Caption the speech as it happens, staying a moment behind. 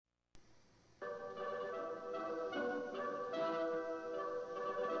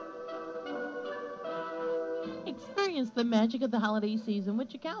Experience the magic of the holiday season with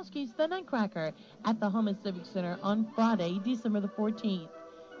Tchaikovsky's The Nutcracker at the Terrebonne Civic Center on Friday, December the 14th.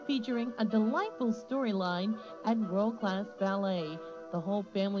 Featuring a delightful storyline and world-class ballet. The whole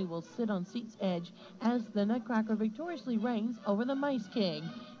family will sit on seat's edge as the Nutcracker victoriously reigns over the Mice King.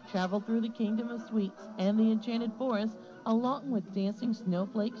 Travel through the kingdom of sweets and the enchanted forest along with dancing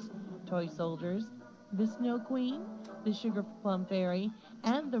snowflakes, toy soldiers, the Snow Queen, the Sugar Plum Fairy,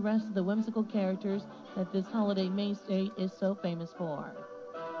 and the rest of the whimsical characters that this holiday mainstay is so famous for.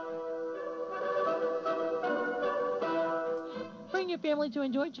 Bring your family to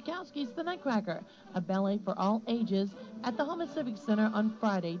enjoy Tchaikovsky's The Nutcracker, a ballet for all ages, at the Terrebonne Civic Center on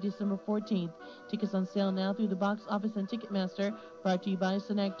Friday, December 14th. Tickets on sale now through the box office and Ticketmaster, brought to you by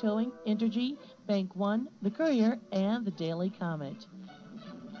Snack Towing, Entergy, Bank One, The Courier, and the Daily Comet.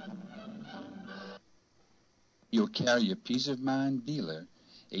 Your Carrier Peace of Mind dealer,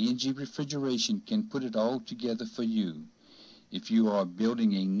 A&G Refrigeration, can put it all together for you. If you are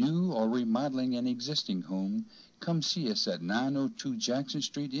building a new or remodeling an existing home, come see us at 902 Jackson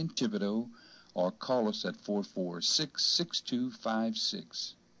Street in Thibodaux or call us at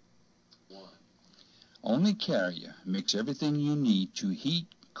 446-6256. Only Carrier makes everything you need to heat,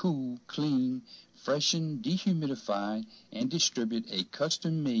 cool, clean, freshen, dehumidify, and distribute a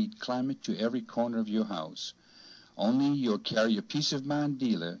custom-made climate to every corner of your house. Only your Carrier Peace of Mind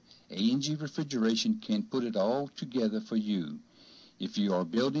dealer, A&G Refrigeration, can put it all together for you. If you are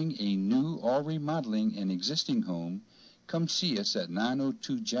building a new or remodeling an existing home, come see us at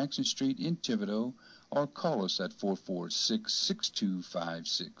 902 Jackson Street in Thibodaux or call us at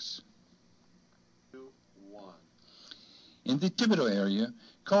 446-6256. In the Thibodaux area,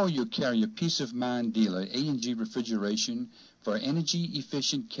 call your Carrier Peace of Mind dealer, A&G Refrigeration, for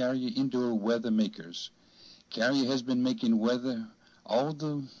energy-efficient Carrier indoor weather makers. Carrier has been making weather all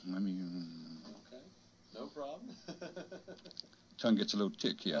the... Okay, no problem. Tongue gets a little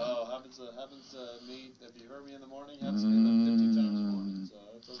tick here. Oh, happens me, if you heard me in the morning, happens to me about 50 times a morning, so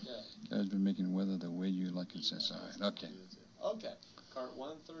it's okay. Carrier's been making weather the way you like it, says. All right, okay. Okay, cart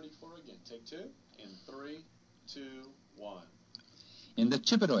 134 again. Take two in 3, 2, 1. In the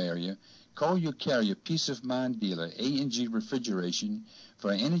Thibodaux area, call your Carrier Peace of Mind dealer, A&G Refrigeration,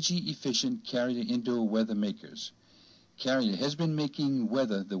 for energy-efficient Carrier indoor weather makers. Carrier has been making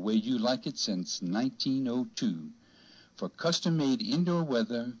weather the way you like it since 1902. For custom-made indoor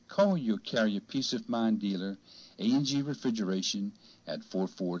weather, call your Carrier Peace of Mind dealer, A&G Refrigeration, at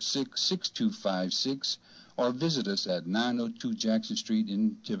 446-6256 or visit us at 902 Jackson Street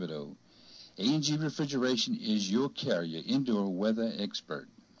in Thibodaux. A&G Refrigeration is your Carrier indoor weather expert.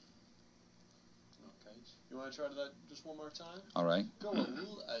 Okay. You want to try that just one more time? All right. Go a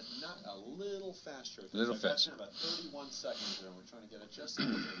little, not a little faster. A little faster. About 31 seconds there, and we're trying to get it just a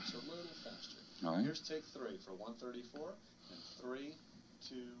little bit, so a little faster. All right. Here's take 3 for 134, and 3,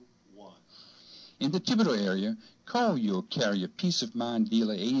 2, 1. In the Thibodaux area, call your Carrier Peace of Mind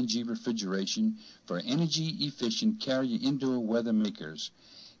dealer, A&G Refrigeration, for energy-efficient Carrier indoor weather makers.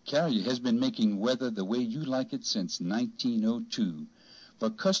 Carrier has been making weather the way you like it since 1902.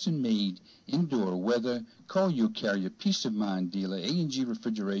 For custom-made indoor weather, call your Carrier Peace of Mind dealer, A&G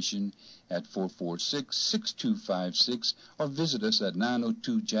Refrigeration, at 446-6256 or visit us at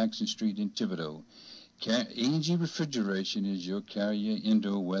 902 Jackson Street in Thibodaux. A&G Refrigeration is your Carrier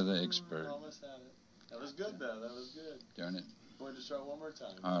indoor weather expert. Almost had it. That was good, though. That was good. Darn it. We're going to try one more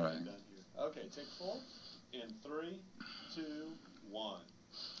time. All right. Okay, take 4 in 3, 2, 1.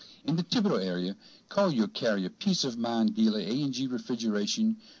 In the Thibodaux area, call your Carrier Peace of Mind dealer, A&G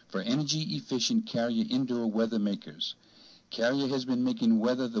Refrigeration, for energy-efficient Carrier indoor weather makers. Carrier has been making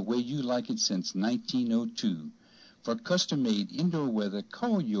weather the way you like it since 1902. For custom-made indoor weather,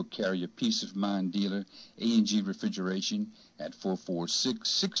 call your Carrier Peace of Mind dealer, A&G Refrigeration, at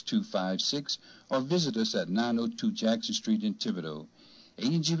 446-6256 or visit us at 902 Jackson Street in Thibodaux.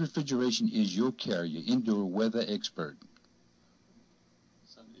 A&G Refrigeration is your Carrier indoor weather expert.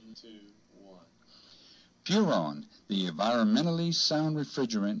 2, 1. Puron, the environmentally sound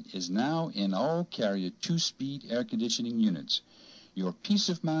refrigerant, is now in all Carrier 2-speed air conditioning units. Your Peace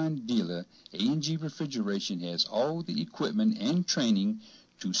of Mind dealer, A&G Refrigeration, has all the equipment and training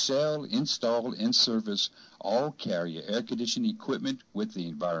to sell, install, and service all Carrier air conditioning equipment with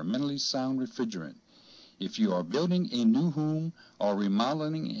the environmentally sound refrigerant. If you are building a new home or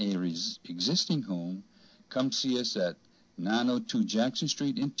remodeling an existing home, come see us at 902 Jackson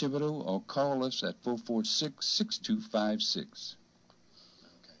Street in Thibodaux or call us at 446-6256.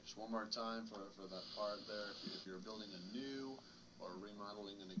 Okay, just one more time for that part there. If you're building a new or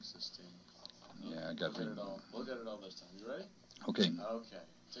remodeling an existing. Yeah, I got it. We'll get it all this time. You ready? Okay. Okay.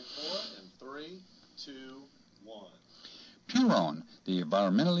 Take 4 in 3, 2, 1. Puron, the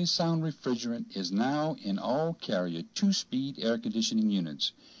environmentally sound refrigerant, is now in all Carrier 2-speed air conditioning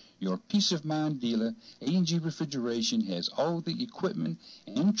units. Your peace of mind dealer, A&G Refrigeration, has all the equipment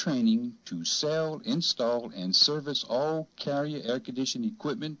and training to sell, install, and service all Carrier air conditioning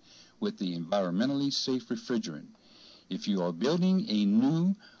equipment with the environmentally safe refrigerant. If you are building a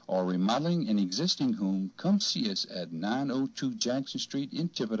new or remodeling an existing home, come see us at 902 Jackson Street in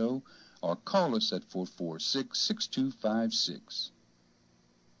Thibodaux or call us at 446-6256.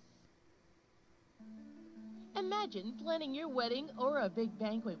 Imagine planning your wedding or a big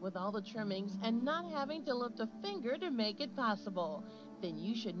banquet with all the trimmings and not having to lift a finger to make it possible. Then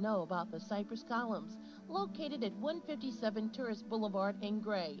you should know about the Cypress Columns, located at 157 Tourist Boulevard in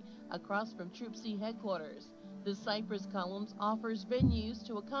Gray, across from Troop C headquarters. The Cypress Columns offers venues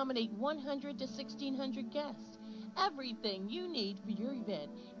to accommodate 100 to 1,600 guests. Everything you need for your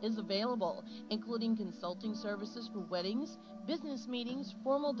event is available, including consulting services for weddings, business meetings,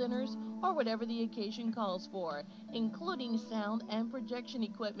 formal dinners, or whatever the occasion calls for, including sound and projection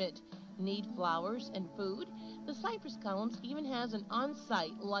equipment. Need flowers and food? The Cypress Columns even has an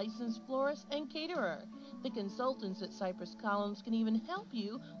on-site licensed florist and caterer. The consultants at Cypress Columns can even help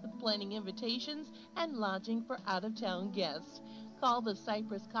you with planning invitations and lodging for out-of-town guests. Call the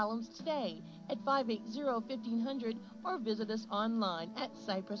Cypress Columns today at 580-1500 or visit us online at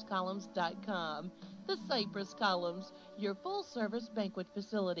cypresscolumns.com. The Cypress Columns, your full-service banquet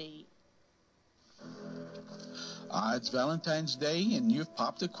facility. It's Valentine's Day, and you've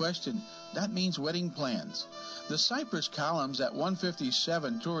popped a question. That means wedding plans. The Cypress Columns at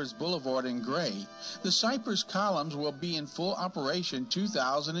 157 Tourist Boulevard in Gray. The Cypress Columns will be in full operation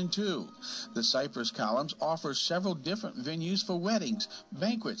 2002. The Cypress Columns offers several different venues for weddings,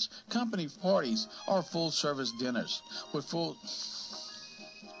 banquets, company parties, or full-service dinners. With full...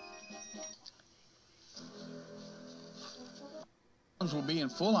 will be in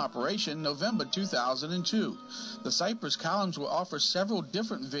full operation November 2002. The Cypress Columns will offer several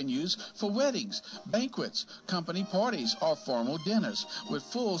different venues for weddings, banquets, company parties, or formal dinners, with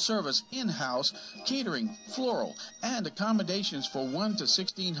full service in-house catering, floral, and accommodations for 1 to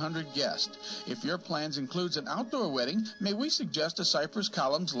 1,600 guests. If your plans includes an outdoor wedding, may we suggest a Cypress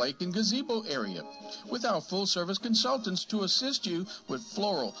Columns Lake and Gazebo area, with our full-service consultants to assist you with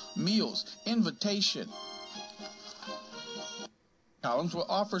floral, meals, invitation. Columns will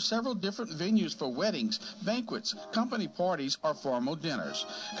offer several different venues for weddings, banquets, company parties, or formal dinners,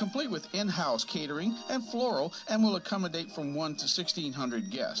 complete with in-house catering and floral, and will accommodate from 1 to 1,600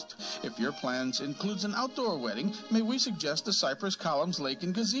 guests. If your plans includes an outdoor wedding, may we suggest the Cypress Columns Lake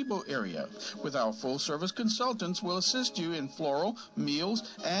and Gazebo area. With our full-service consultants will assist you in floral,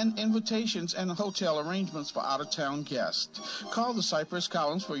 meals, and invitations and hotel arrangements for out-of-town guests. Call the Cypress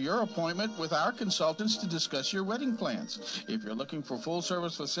Columns for your appointment with our consultants to discuss your wedding plans. If you're looking for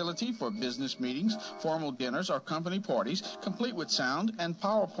full-service facility for business meetings, formal dinners, or company parties, complete with sound and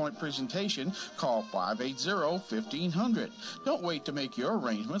PowerPoint presentation, call 580-1500. Don't wait to make your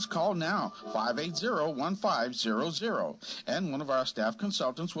arrangements. Call now, 580-1500. And one of our staff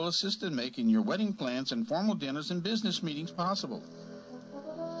consultants will assist in making your wedding plans and formal dinners and business meetings possible.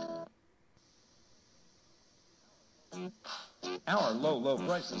 Our low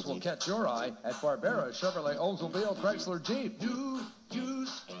prices will catch your eye at Barbera Chevrolet Oldsmobile Chrysler Jeep. Do,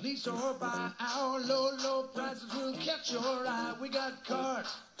 use, lease, or buy. Our low prices will catch your eye. We got cars,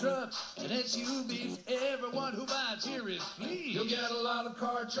 trucks, and SUVs. Everyone who buys here is pleased. You'll get a lot of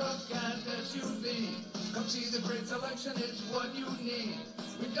car, truck, and SUV. Come see the great selection, it's what you need.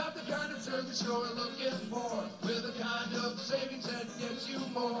 We've got the kind of service you're looking for, with the kind of savings that gets you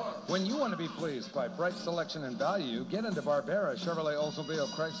more. When you want to be pleased by price, selection, and value, get into Barbera Chevrolet Oldsmobile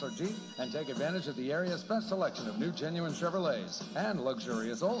Chrysler Jeep and take advantage of the area's best selection of new genuine Chevrolets and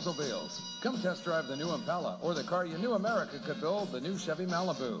luxurious Oldsmobiles. Come test drive the new Impala or the car you knew America could build, the new Chevy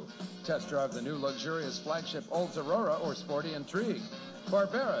Malibu. Test drive the new luxurious flagship Olds Aurora or sporty Intrigue.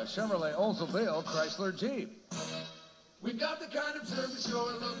 Barbera Chevrolet Oldsmobile Chrysler Jeep. We've got the kind of service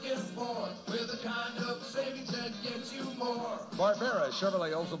you're looking for, with the kind of savings that gets you more. Barbera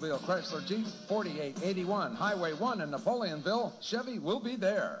Chevrolet Oldsmobile Chrysler Jeep, 4881 Highway 1 in Napoleonville. Chevy will be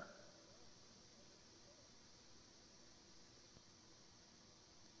there.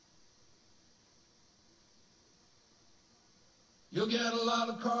 You'll get a lot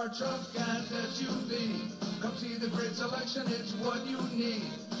of car, truck, and SUV. Come see the great selection, it's what you need.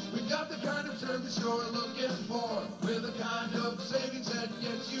 We've got the kind of service you're looking for, with the kind of savings that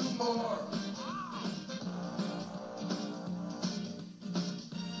gets you more.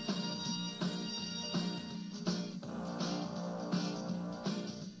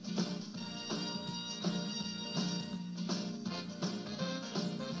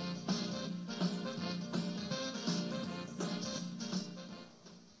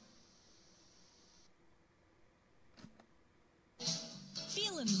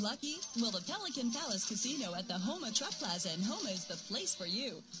 Feeling lucky? Well, the Pelican Palace Casino at the Homa Truck Plaza in Homa is the place for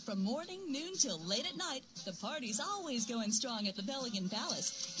you. From morning, noon till late at night, the party's always going strong at the Pelican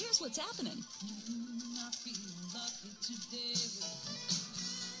Palace. Here's what's happening. I feel lucky today.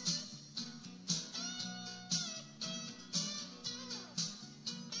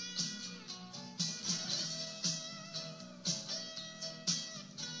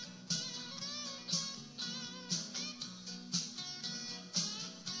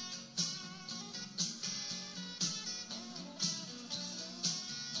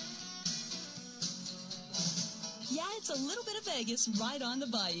 Yeah, it's a little bit of Vegas right on the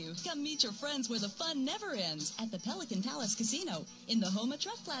bayou. Come meet your friends where the fun never ends at the Pelican Palace Casino in the Homa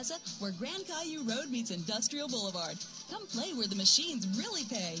Truck Plaza where Grand Caillou Road meets Industrial Boulevard. Come play where the machines really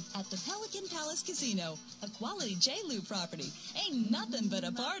pay at the Pelican Palace Casino, a quality J. Lou property. Ain't nothing but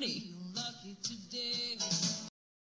a party. Lucky today.